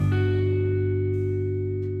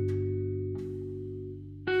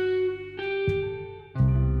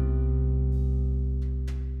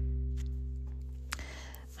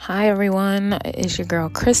Hi everyone, it's your girl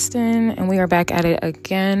Kristen, and we are back at it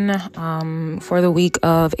again for the week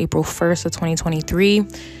of April 1st of 2023.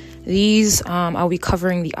 These, I'll be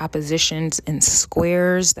covering the oppositions and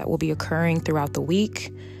squares that will be occurring throughout the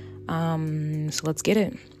week. So let's get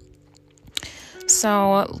it.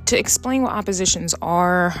 So to explain what oppositions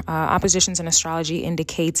are, oppositions in astrology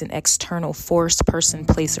indicates an external force, person,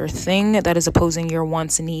 place, or thing that is opposing your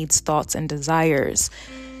wants, needs, thoughts, and desires.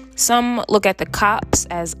 Some look at the cops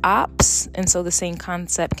as ops, and so the same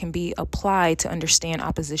concept can be applied to understand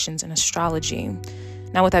oppositions in astrology.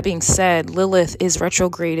 Now, with that being said, Lilith is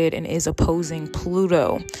retrograded and is opposing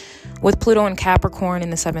Pluto. With Pluto in Capricorn in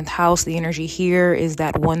the 7th house, the energy here is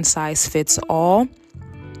that one size fits all.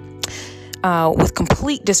 With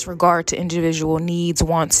complete disregard to individual needs,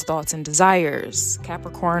 wants, thoughts, and desires.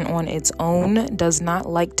 Capricorn on its own does not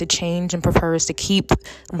like to change and prefers to keep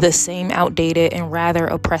the same outdated and rather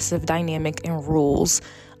oppressive dynamic and rules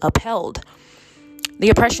upheld. The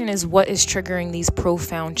oppression is what is triggering these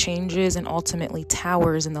profound changes and ultimately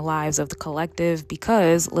towers in the lives of the collective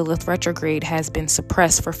because Lilith retrograde has been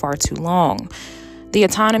suppressed for far too long. The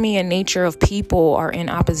autonomy and nature of people are in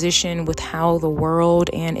opposition with how the world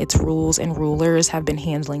and its rules and rulers have been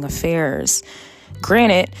handling affairs.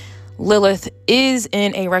 Granted, Lilith is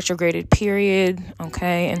in a retrograded period,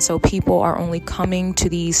 okay? And so people are only coming to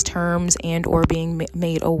these terms and or being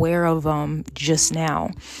made aware of them just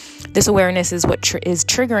now. This awareness is what is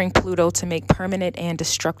triggering Pluto to make permanent and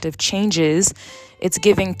destructive changes. It's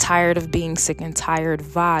giving tired of being sick and tired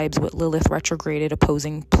vibes with Lilith retrograded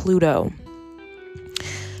opposing Pluto.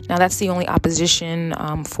 Now, that's the only opposition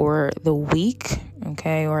for the week,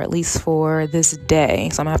 okay, or at least for this day.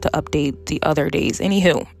 So I'm going to have to update the other days.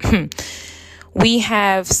 Anywho, we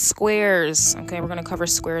have squares, okay? We're going to cover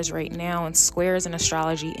squares right now, and squares in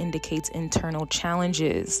astrology indicates internal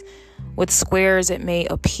challenges. With squares, it may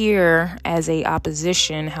appear as a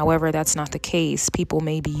opposition. However, that's not the case. People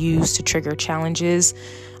may be used to trigger challenges.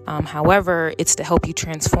 However, it's to help you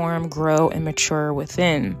transform, grow, and mature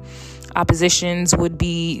within. Oppositions would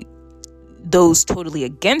be those totally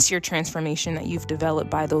against your transformation that you've developed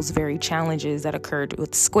by those very challenges that occurred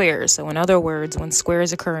with squares. So in other words, when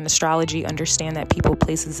squares occur in astrology, understand that people,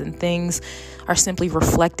 places, and things are simply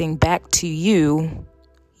reflecting back to you.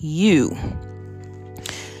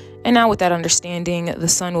 And now with that understanding, the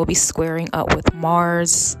sun will be squaring up with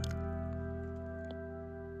Mars.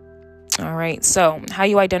 All right, so how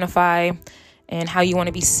you identify and how you want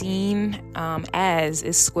to be seen as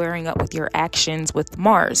is squaring up with your actions with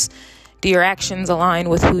Mars. Do your actions align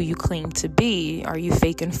with who you claim to be? Are you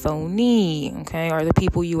fake and phony? Okay, are the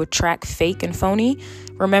people you attract fake and phony?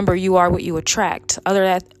 Remember, you are what you attract.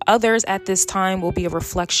 Others at this time will be a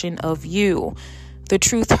reflection of you. The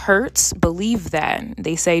truth hurts. Believe that.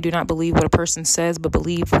 They say do not believe what a person says, but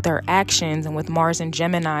believe their actions. And with Mars and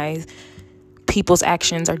Gemini, people's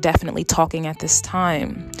actions are definitely talking at this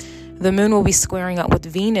time. The moon will be squaring up with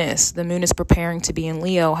Venus. The moon is preparing to be in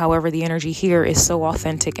Leo. However, the energy here is so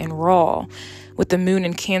authentic and raw. With the moon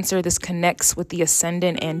in Cancer, this connects with the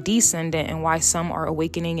ascendant and descendant and why some are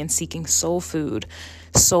awakening and seeking soul food,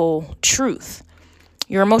 soul truth.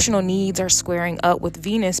 Your emotional needs are squaring up with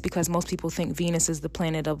Venus because most people think Venus is the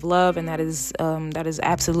planet of love, and that is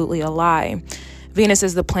absolutely a lie. Venus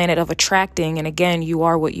is the planet of attracting, and again, you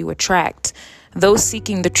are what you attract. Those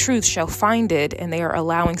seeking the truth shall find it, and they are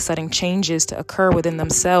allowing sudden changes to occur within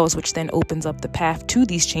themselves, which then opens up the path to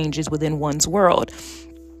these changes within one's world.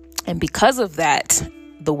 And because of that,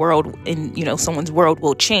 the world in, someone's world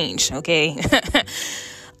will change, okay?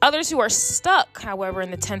 Others who are stuck, however,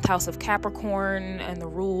 in the 10th house of Capricorn and the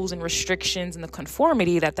rules and restrictions and the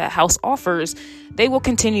conformity that house offers, they will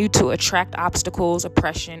continue to attract obstacles,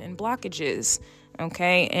 oppression, and blockages.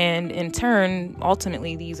 Okay, and in turn,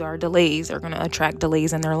 ultimately, these are delays. They're going to attract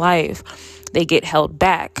delays in their life. They get held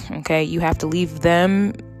back. Okay, you have to leave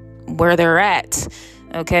them where they're at.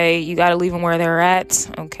 Okay, you got to leave them where they're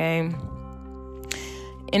at. Okay,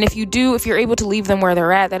 and if you're able to leave them where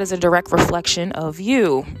they're at, that is a direct reflection of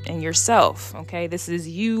you and yourself. Okay, this is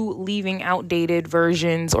you leaving outdated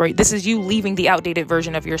versions, or this is you leaving the outdated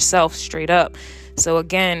version of yourself straight up. So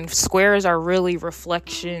again, squares are really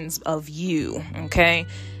reflections of you, okay?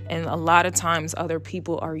 And a lot of times other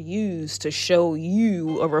people are used to show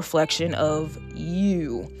you a reflection of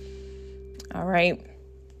you. All right.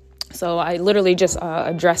 So I literally just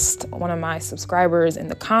addressed one of my subscribers in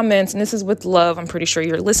the comments, and this is with love. I'm pretty sure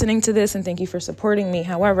you're listening to this, and thank you for supporting me.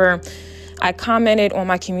 However, I commented on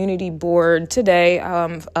my community board today,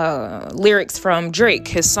 lyrics from Drake,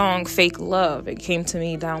 his song Fake Love. It came to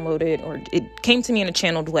me in a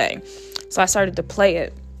channeled way. So I started to play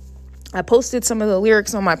it. I posted some of the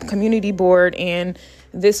lyrics on my community board, and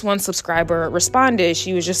this one subscriber responded.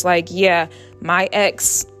 She was just like, yeah, my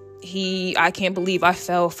ex, I can't believe I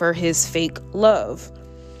fell for his fake love.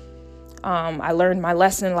 I learned my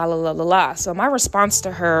lesson, la, la, la, la, la. So my response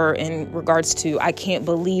to her in regards to, I can't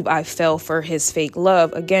believe I fell for his fake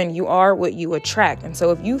love. Again, you are what you attract. And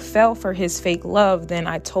so if you fell for his fake love, then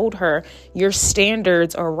I told her your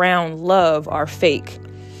standards around love are fake.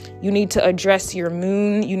 You need to address your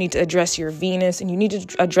moon, you need to address your Venus, and you need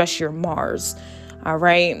to address your Mars. All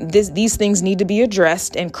right. These things need to be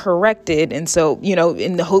addressed and corrected. And so,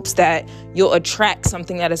 in the hopes that you'll attract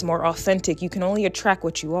something that is more authentic, you can only attract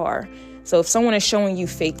what you are. So if someone is showing you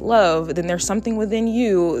fake love, then there's something within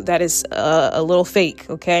you that is a little fake.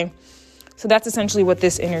 OK, so that's essentially what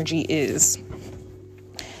this energy is.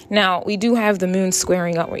 Now, we do have the moon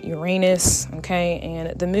squaring up with Uranus. OK,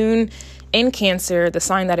 and the moon in Cancer, the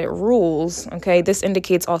sign that it rules. OK, this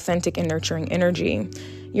indicates authentic and nurturing energy.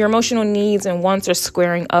 Your emotional needs and wants are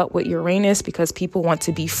squaring up with Uranus because people want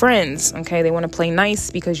to be friends. Okay, they want to play nice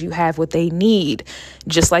because you have what they need.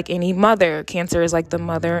 Just like any mother, Cancer is like the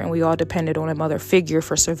mother, and we all depended on a mother figure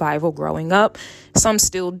for survival growing up. Some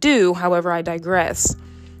still do. However, I digress.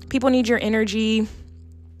 People need your energy,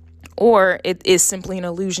 or it is simply an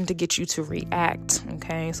illusion to get you to react.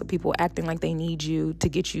 Okay, so people acting like they need you to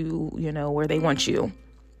get you, where they want you,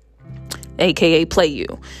 aka play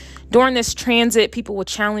you. During this transit, people will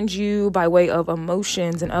challenge you by way of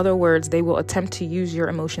emotions. In other words, they will attempt to use your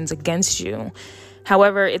emotions against you.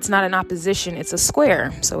 However, it's not an opposition, it's a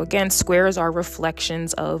square. So again, squares are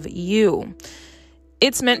reflections of you.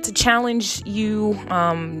 It's meant to challenge you,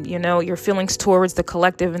 your feelings towards the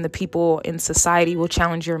collective, and the people in society will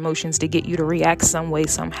challenge your emotions to get you to react some way,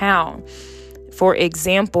 somehow. For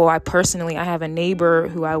example, I have a neighbor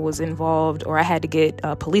who I was involved, or I had to get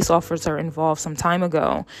a police officer involved some time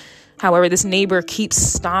ago. However, this neighbor keeps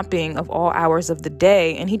stomping of all hours of the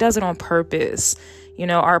day, and he does it on purpose.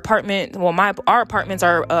 Our apartments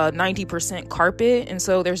are 90% carpet, and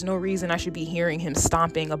so there's no reason I should be hearing him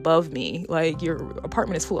stomping above me. Like, your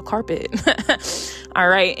apartment is full of carpet. All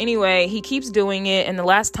right. Anyway, he keeps doing it, and the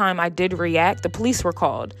last time I did react, the police were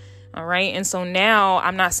called. All right. And so now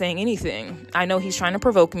I'm not saying anything. I know he's trying to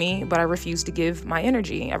provoke me, but I refuse to give my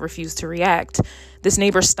energy. I refuse to react. This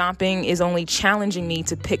neighbor stomping is only challenging me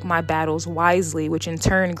to pick my battles wisely, which in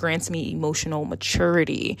turn grants me emotional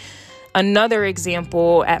maturity. Another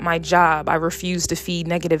example, at my job, I refuse to feed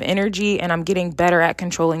negative energy, and I'm getting better at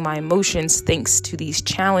controlling my emotions thanks to these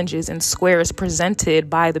challenges and squares presented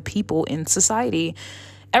by the people in society.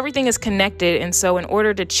 Everything is connected, and so in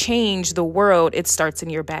order to change the world, it starts in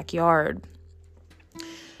your backyard.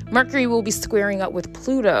 Mercury will be squaring up with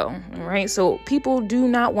Pluto, all right? So people do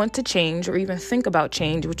not want to change or even think about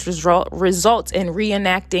change, which results in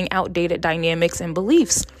reenacting outdated dynamics and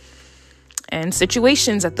beliefs and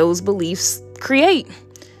situations that those beliefs create.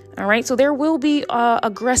 All right, so there will be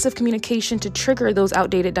aggressive communication to trigger those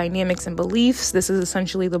outdated dynamics and beliefs. This is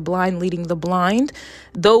essentially the blind leading the blind.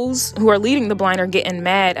 Those who are leading the blind are getting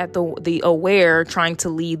mad at the aware trying to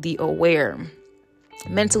lead the aware.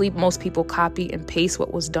 Mentally, most people copy and paste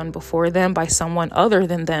what was done before them by someone other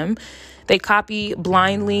than them. They copy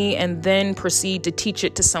blindly and then proceed to teach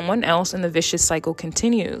it to someone else, and the vicious cycle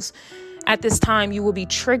continues. At this time, you will be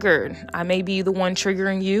triggered. I may be the one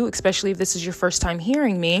triggering you, especially if this is your first time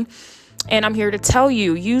hearing me. And I'm here to tell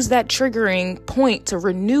you, use that triggering point to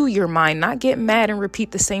renew your mind, not get mad and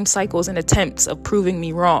repeat the same cycles and attempts of proving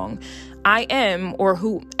me wrong. I am or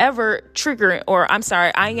whomever I'm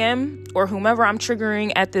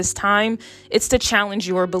triggering at this time, it's to challenge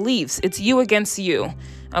your beliefs. It's you against you.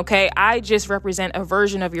 Okay, I just represent a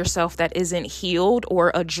version of yourself that isn't healed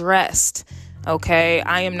or addressed. Okay,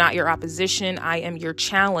 I am not your opposition. I am your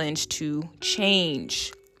challenge to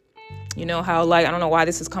change. You know how, I don't know why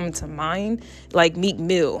this is coming to mind. Like Meek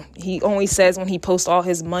Mill, he always says when he posts all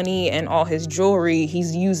his money and all his jewelry,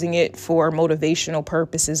 he's using it for motivational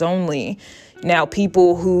purposes only. Now,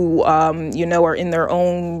 people who, are in their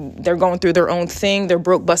own, they're going through their own thing. They're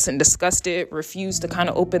broke, busted, and disgusted, refuse to kind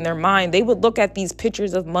of open their mind. They would look at these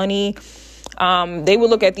pictures of money. They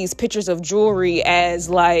would look at these pictures of jewelry as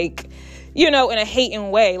in a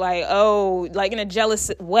hating way, in a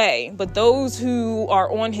jealous way. But those who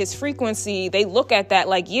are on his frequency, they look at that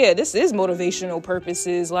this is motivational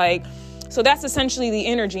purposes. So that's essentially the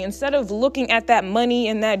energy. Instead of looking at that money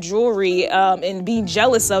and that jewelry and being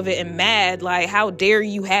jealous of it and mad, how dare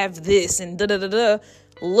you have this and da-da-da-da.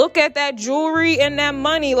 Look at that jewelry and that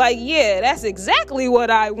money that's exactly what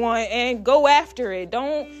I want, and go after it.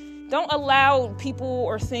 Don't Don't allow people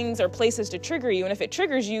or things or places to trigger you. And if it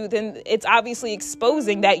triggers you, then it's obviously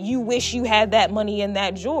exposing that you wish you had that money and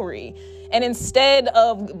that jewelry. And instead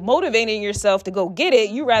of motivating yourself to go get it,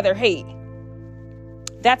 you rather hate.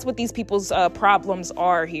 That's what these people's problems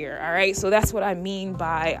are here. All right. So that's what I mean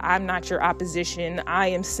by I'm not your opposition. I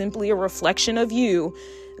am simply a reflection of you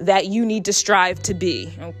that you need to strive to be.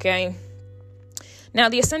 Okay. Now,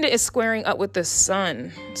 the ascendant is squaring up with the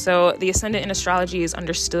sun. So the ascendant in astrology is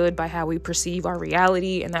understood by how we perceive our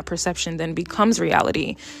reality, and that perception then becomes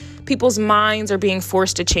reality. People's minds are being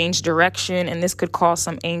forced to change direction, and this could cause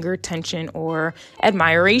some anger, tension, or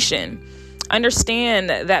admiration. Understand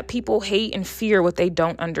that people hate and fear what they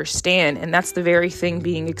don't understand, and that's the very thing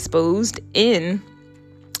being exposed in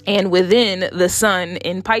and within the sun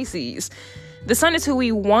in Pisces. The sun is who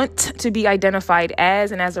we want to be identified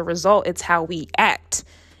as, and as a result, it's how we act.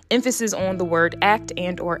 Emphasis on the word act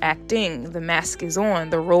and or acting. The mask is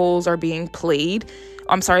on. The roles are being played.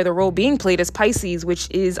 The role being played is Pisces, which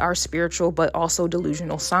is our spiritual but also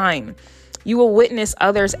delusional sign. You will witness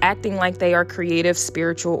others acting like they are creative,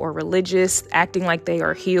 spiritual, or religious, acting like they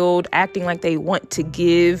are healed, acting like they want to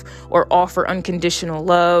give or offer unconditional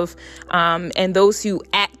love. And those who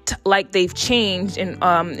act like they've changed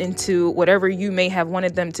into whatever you may have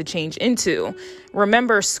wanted them to change into.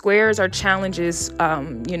 Remember, squares are challenges,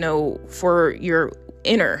 for your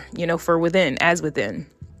inner, for within, as within.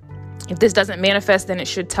 If this doesn't manifest, then it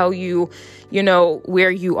should tell you,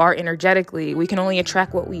 where you are energetically. We can only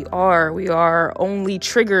attract what we are. We are only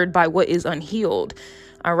triggered by what is unhealed.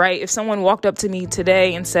 All right. If someone walked up to me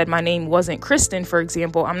today and said my name wasn't Kristen, for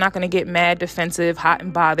example, I'm not going to get mad, defensive, hot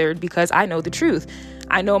and bothered because I know the truth.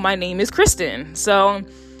 I know my name is Kristen. So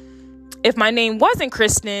if my name wasn't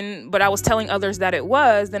Kristen, but I was telling others that it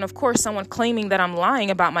was, then of course someone claiming that I'm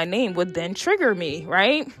lying about my name would then trigger me,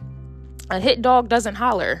 right? A hit dog doesn't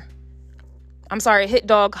holler. A hit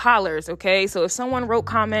dog hollers, okay? So if someone wrote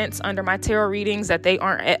comments under my tarot readings that they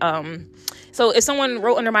aren't, if someone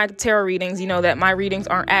wrote under my tarot readings, that my readings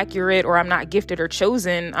aren't accurate or I'm not gifted or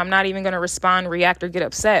chosen, I'm not even going to respond, react, or get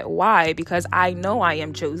upset. Why? Because I know I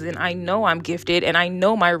am chosen, I know I'm gifted, and I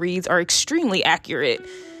know my reads are extremely accurate.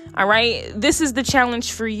 All right? This is the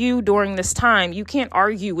challenge for you during this time. You can't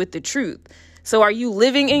argue with the truth. So are you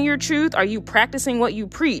living in your truth? Are you practicing what you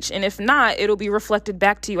preach? And if not, it'll be reflected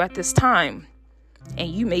back to you at this time. And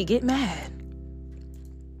you may get mad.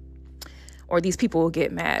 Or these people will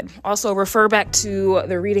get mad. Also, refer back to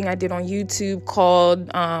the reading I did on YouTube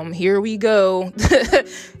called Here We Go.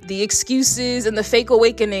 The excuses and the fake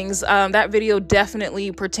awakenings. That video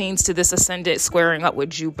definitely pertains to this ascendant squaring up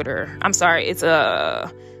with Jupiter. I'm sorry. It's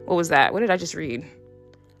what was that? What did I just read?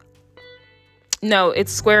 No,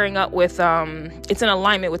 it's squaring up with, it's in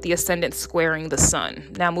alignment with the ascendant squaring the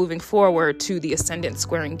sun. Now moving forward to the ascendant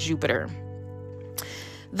squaring Jupiter.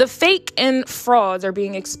 The fake and frauds are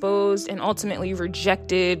being exposed and ultimately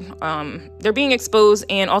rejected. They're being exposed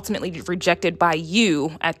and ultimately rejected by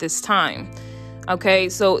you at this time. Okay,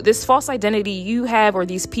 so this false identity you have, or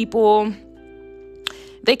these people,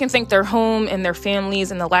 they can thank their home and their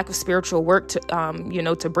families and the lack of spiritual work to,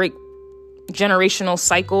 to break generational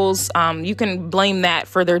cycles. You can blame that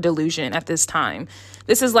for their delusion at this time.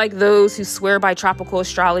 This is like those who swear by tropical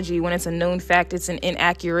astrology when it's a known fact it's an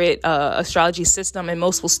inaccurate astrology system, and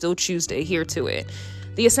most will still choose to adhere to it.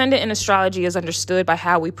 The ascendant in astrology is understood by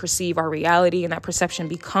how we perceive our reality, and that perception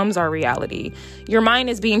becomes our reality. Your mind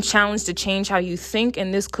is being challenged to change how you think,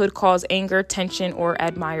 and this could cause anger, tension, or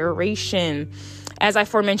admiration. As I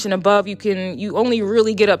aforementioned above, you only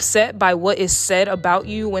really get upset by what is said about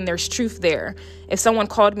you when there's truth there. If someone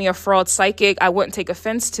called me a fraud psychic, I wouldn't take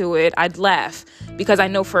offense to it. I'd laugh because I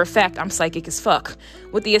know for a fact I'm psychic as fuck.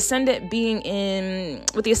 With the ascendant being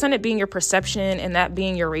your perception and that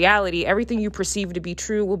being your reality, everything you perceive to be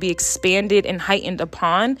true will be expanded and heightened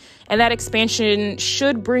upon. And that expansion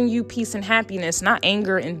should bring you peace and happiness, not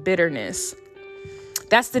anger and bitterness.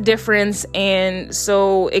 That's the difference, and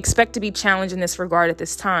so expect to be challenged in this regard at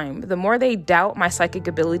this time. The more they doubt my psychic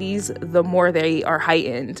abilities, the more they are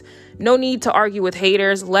heightened. No need to argue with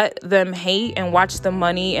haters. Let them hate and watch the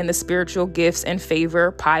money and the spiritual gifts and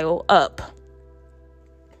favor pile up.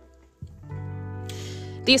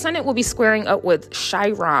 The ascendant will be squaring up with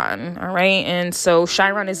Chiron, all right? And so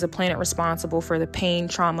Chiron is the planet responsible for the pain,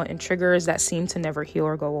 trauma, and triggers that seem to never heal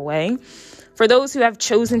or go away. For those who have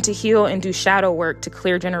chosen to heal and do shadow work to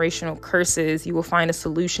clear generational curses, you will find a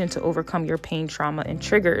solution to overcome your pain, trauma, and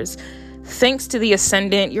triggers. Thanks to the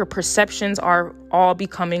ascendant, your perceptions are all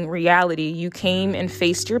becoming reality. You came and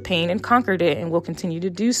faced your pain and conquered it and will continue to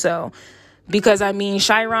do so. Because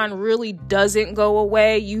Chiron really doesn't go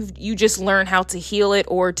away. You just learn how to heal it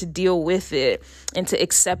or to deal with it and to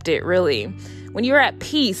accept it, really. When you're at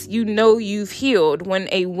peace, you know you've healed. When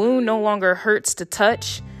a wound no longer hurts to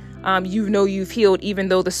touch, you know you've healed, even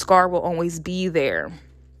though the scar will always be there.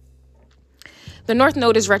 The North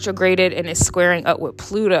Node is retrograded and is squaring up with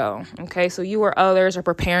Pluto. Okay, so you or others are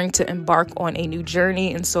preparing to embark on a new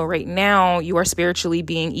journey. And so right now you are spiritually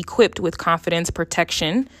being equipped with confidence,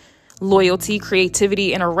 protection, loyalty,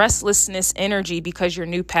 creativity, and a restlessness energy because your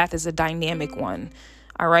new path is a dynamic one.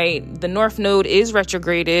 All right. The North Node is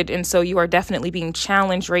retrograded. And so you are definitely being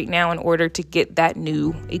challenged right now in order to get that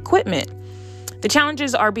new equipment. The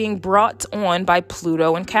challenges are being brought on by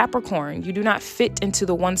Pluto and Capricorn. You do not fit into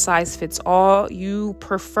the one size fits all. You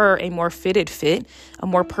prefer a more fitted fit, a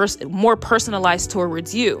more personalized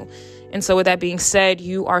towards you. And so with that being said,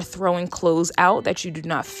 you are throwing clothes out that you do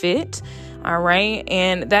not fit. All right.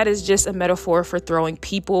 And that is just a metaphor for throwing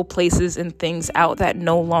people, places, and things out that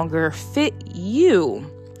no longer fit you.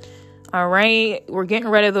 All right. We're getting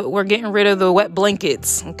rid of the wet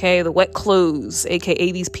blankets. Okay. The wet clothes,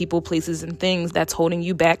 aka these people, places, and things that's holding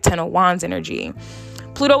you back. 10 of Wands energy.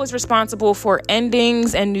 Pluto is responsible for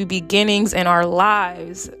endings and new beginnings in our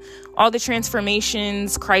lives. All the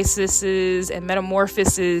transformations, crises, and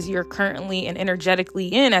metamorphoses you're currently and energetically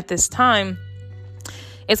in at this time.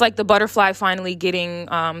 It's like the butterfly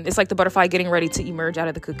getting ready to emerge out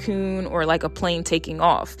of the cocoon, or like a plane taking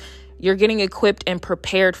off. You're getting equipped and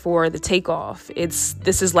prepared for the takeoff.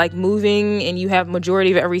 This is like moving and you have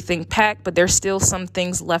majority of everything packed, but there's still some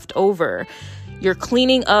things left over. You're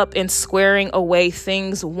cleaning up and squaring away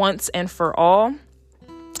things once and for all.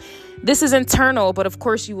 This is internal, but of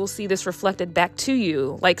course you will see this reflected back to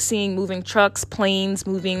you, like seeing moving trucks, planes,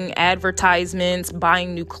 moving advertisements,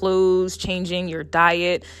 buying new clothes, changing your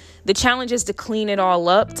diet. The challenge is to clean it all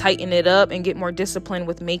up, tighten it up, and get more disciplined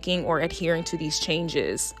with making or adhering to these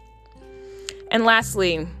changes. And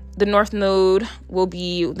lastly, the North Node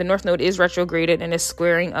is retrograded and is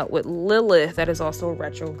squaring up with Lilith, that is also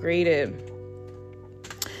retrograded.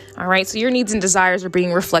 All right, so your needs and desires are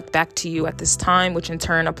being reflected back to you at this time, which in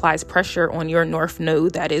turn applies pressure on your North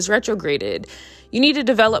Node that is retrograded. You need to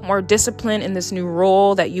develop more discipline in this new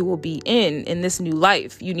role that you will be in this new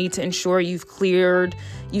life. You need to ensure you've cleaned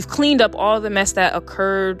up all the mess that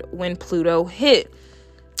occurred when Pluto hit.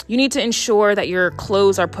 You need to ensure that your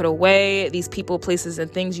clothes are put away. These people, places,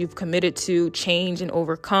 and things you've committed to change and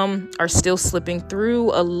overcome are still slipping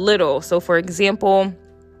through a little. So, for example,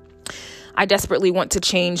 I desperately want to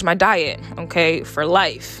change my diet, okay, for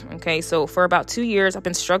life, okay? So for about 2 years, I've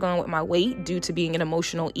been struggling with my weight due to being an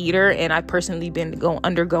emotional eater, and I've personally been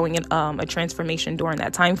undergoing a transformation during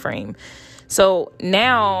that time frame. So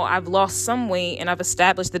now I've lost some weight and I've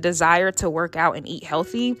established the desire to work out and eat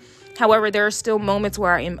healthy. However, there are still moments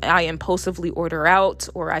where I impulsively order out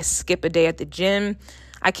or I skip a day at the gym.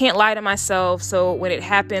 I can't lie to myself. So when it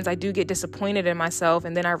happens, I do get disappointed in myself,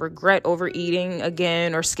 and then I regret overeating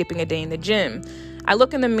again or skipping a day in the gym. I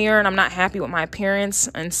look in the mirror and I'm not happy with my appearance.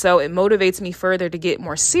 And so it motivates me further to get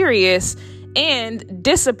more serious and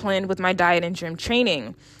disciplined with my diet and gym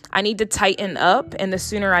training. I need to tighten up, and the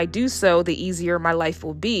sooner I do so, the easier my life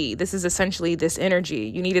will be. This is essentially this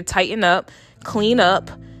energy. You need to tighten up, clean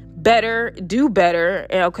up, better, do better,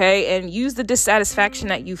 okay? And use the dissatisfaction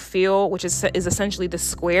that you feel, which is essentially the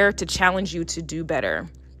square, to challenge you to do better.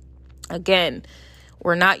 Again,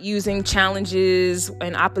 we're not using challenges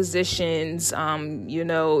and oppositions,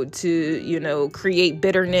 to create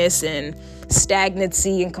bitterness and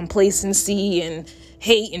stagnancy and complacency and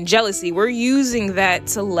hate and jealousy. We're using that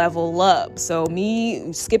to level up. So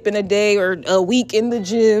me skipping a day or a week in the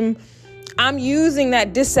gym, I'm using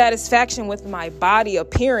that dissatisfaction with my body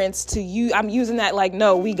appearance I'm using that like,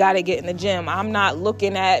 no, we got to get in the gym. I'm not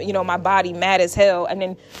looking at, my body mad as hell and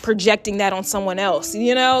then projecting that on someone else,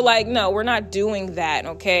 no, we're not doing that.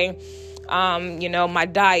 Okay. My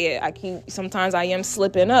diet, sometimes I am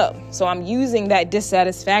slipping up. So I'm using that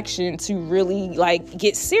dissatisfaction to really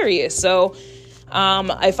get serious. So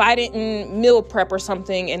if I didn't meal prep or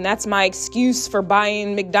something, and that's my excuse for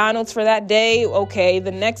buying McDonald's for that day, okay,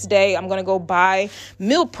 the next day I'm going to go buy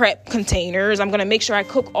meal prep containers. I'm going to make sure I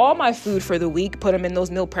cook all my food for the week, put them in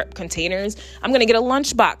those meal prep containers. I'm going to get a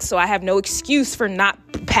lunch box so I have no excuse for not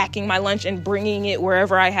packing my lunch and bringing it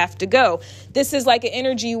wherever I have to go. This is like an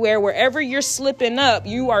energy where wherever you're slipping up,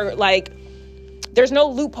 you are there's no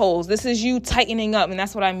loopholes. This is you tightening up. And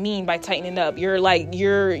that's what I mean by tightening up. There's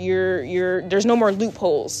no more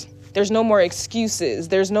loopholes. There's no more excuses.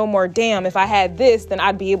 There's no more, damn, if I had this, then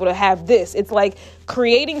I'd be able to have this. It's like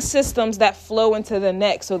creating systems that flow into the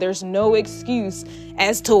next. So there's no excuse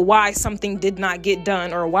as to why something did not get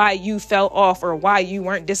done or why you fell off or why you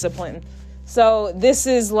weren't disciplined. So this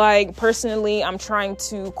is like, personally, I'm trying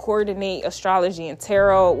to coordinate astrology and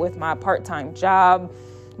tarot with my part-time job,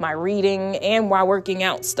 my reading, and my working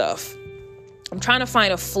out stuff. I'm trying to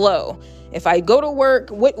find a flow. If I go to work,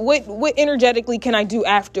 what energetically can I do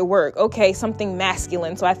after work? Okay, something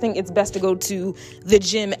masculine. So I think it's best to go to the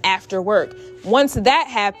gym after work. Once that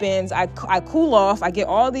happens, I cool off. I get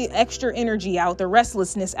all the extra energy out, the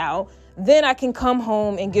restlessness out. Then I can come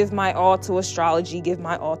home and give my all to astrology, give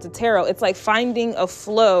my all to tarot. It's like finding a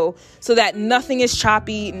flow so that nothing is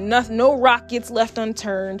choppy, no rock gets left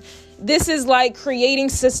unturned. This is like creating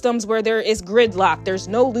systems where there is gridlock. There's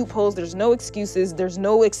no loopholes. There's no excuses. There's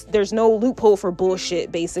no loophole for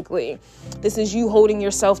bullshit, basically. This is you holding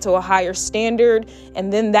yourself to a higher standard.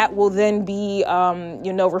 And then that will then be,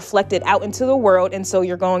 reflected out into the world. And so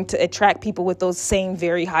you're going to attract people with those same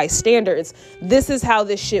very high standards. This is how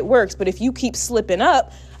this shit works. But if you keep slipping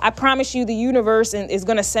up, I promise you the universe is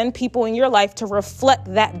going to send people in your life to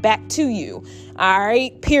reflect that back to you. All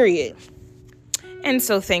right, period. And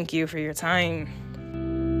so thank you for your time.